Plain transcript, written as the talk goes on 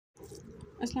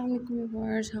Assalamu alaikum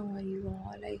viewers, how are you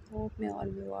all? I hope may all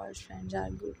viewers friends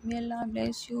are good. May Allah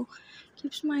bless you.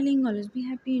 Keep smiling, always be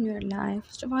happy in your life.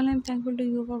 First of all, I'm thankful to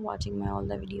you for watching my all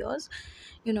the videos.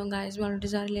 Guys, one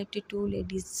are related to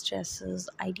ladies' dresses,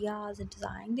 ideas, and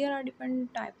design. There are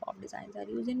different type of designs I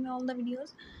use in my all the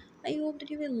videos. I hope that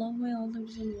you will love my all the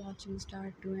videos and watching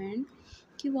start to end.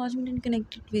 Keep watching and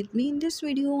connected with me. In this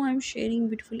video, I'm sharing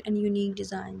beautiful and unique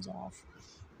designs of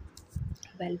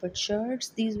velvet shirts.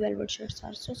 These velvet shirts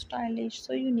are so stylish,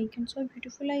 so unique, and so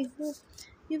beautiful. I hope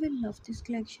you will love this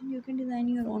collection. You can design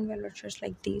your own velvet shirts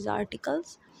like these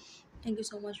articles. Thank you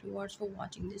so much viewers for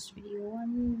watching this video.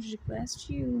 And request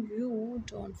you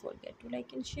don't forget to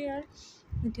like and share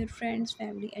with your friends,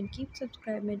 family, and keep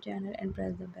subscribe my channel and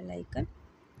press the bell icon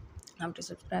after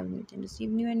subscribing you can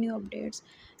receive new and new updates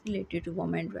related to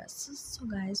women dresses. So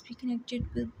guys, be connected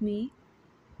with me.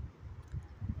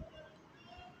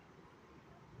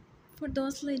 For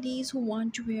those ladies who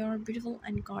want to wear beautiful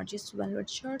and gorgeous velvet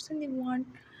shirts and they want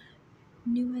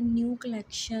new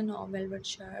collection of velvet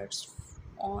shirts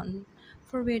on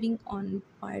for wearing on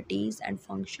parties and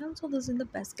functions, so this is the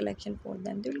best collection for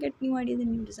them. They'll get new ideas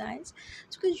and new designs,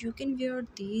 so because you can wear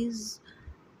these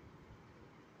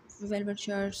velvet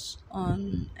shirts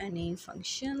on any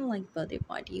function like birthday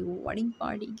party, wedding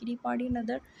party, kitty party, and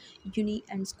other uni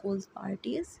and schools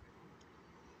parties.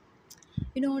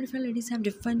 Different ladies have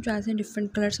different choice and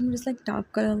different colors. Some ladies like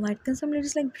dark color, light color, some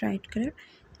ladies like bright color.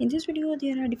 In this video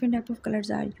there are different type of colors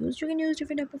are used. You can use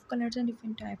different type of colors and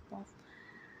different type of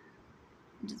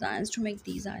designs to make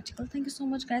these articles. Thank you so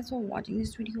much guys for watching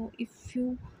this video. If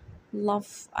you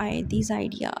love these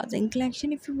ideas in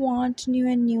collection, if you want new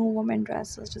and new women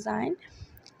dresses design,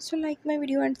 so like my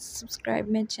video and subscribe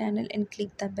my channel and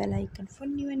click the bell icon for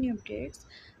new and new updates.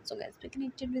 So guys, be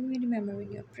connected with me. Remember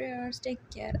in your prayers. Take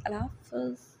care. Allah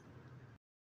Hafiz.